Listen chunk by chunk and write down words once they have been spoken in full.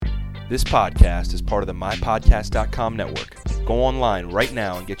This podcast is part of the MyPodcast.com network. Go online right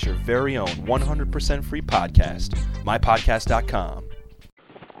now and get your very own 100% free podcast, MyPodcast.com.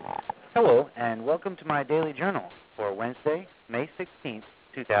 Hello, and welcome to my daily journal for Wednesday, May 16th,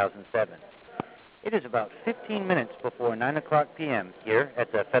 2007. It is about 15 minutes before 9 o'clock p.m. here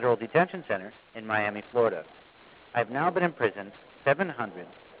at the Federal Detention Center in Miami, Florida. I've now been in prison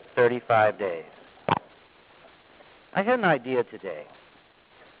 735 days. I had an idea today.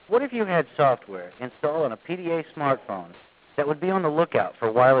 What if you had software installed on a PDA smartphone that would be on the lookout for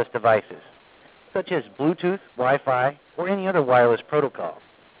wireless devices, such as Bluetooth, Wi-Fi, or any other wireless protocol?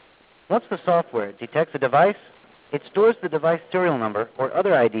 Once the software detects a device, it stores the device serial number or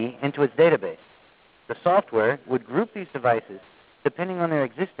other ID into its database. The software would group these devices depending on their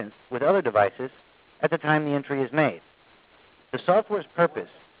existence with other devices at the time the entry is made. The software's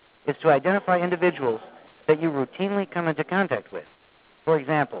purpose is to identify individuals that you routinely come into contact with. For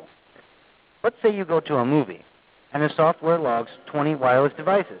example, let's say you go to a movie and the software logs 20 wireless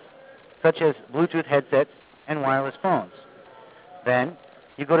devices, such as Bluetooth headsets and wireless phones. Then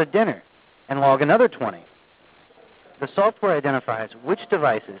you go to dinner and log another 20. The software identifies which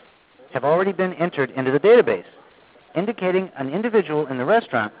devices have already been entered into the database, indicating an individual in the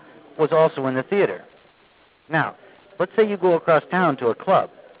restaurant was also in the theater. Now, let's say you go across town to a club.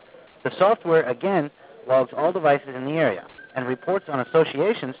 The software again logs all devices in the area and reports on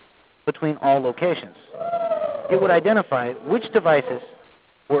associations between all locations. It would identify which devices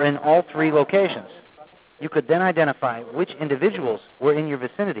were in all three locations. You could then identify which individuals were in your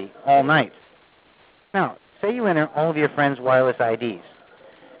vicinity all night. Now, say you enter all of your friends' wireless IDs.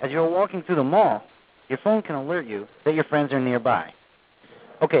 As you're walking through the mall, your phone can alert you that your friends are nearby.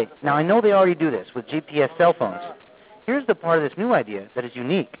 Okay, now I know they already do this with GPS cell phones. Here's the part of this new idea that is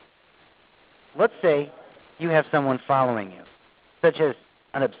unique. Let's say you have someone following you, such as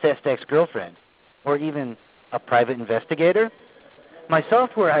an obsessed ex-girlfriend, or even a private investigator. My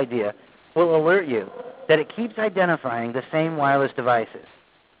software idea will alert you that it keeps identifying the same wireless devices.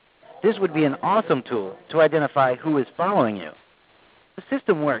 This would be an awesome tool to identify who is following you. The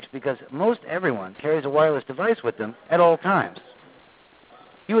system works because most everyone carries a wireless device with them at all times.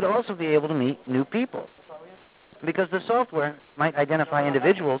 You would also be able to meet new people, because the software might identify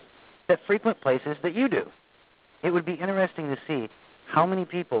individuals that frequent places that you do. It would be interesting to see how many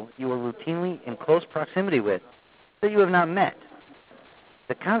people you are routinely in close proximity with that you have not met.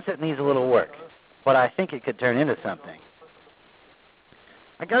 The concept needs a little work, but I think it could turn into something.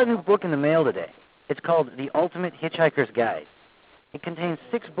 I got a new book in the mail today. It's called The Ultimate Hitchhiker's Guide. It contains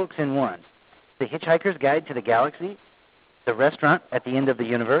 6 books in one: The Hitchhiker's Guide to the Galaxy, The Restaurant at the End of the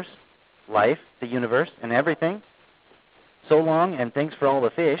Universe, Life, the Universe, and Everything, So Long and Thanks for All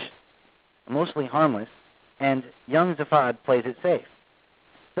the Fish, Mostly Harmless, and Young Zafad Plays It Safe.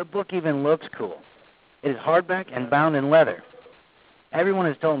 The book even looks cool. It is hardback and bound in leather. Everyone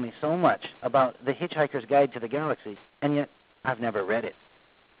has told me so much about The Hitchhiker's Guide to the Galaxy, and yet I've never read it.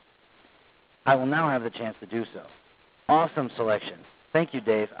 I will now have the chance to do so. Awesome selection. Thank you,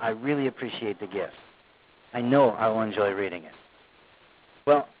 Dave. I really appreciate the gift. I know I will enjoy reading it.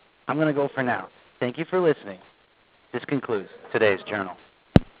 Well, I'm going to go for now. Thank you for listening. This concludes today's journal.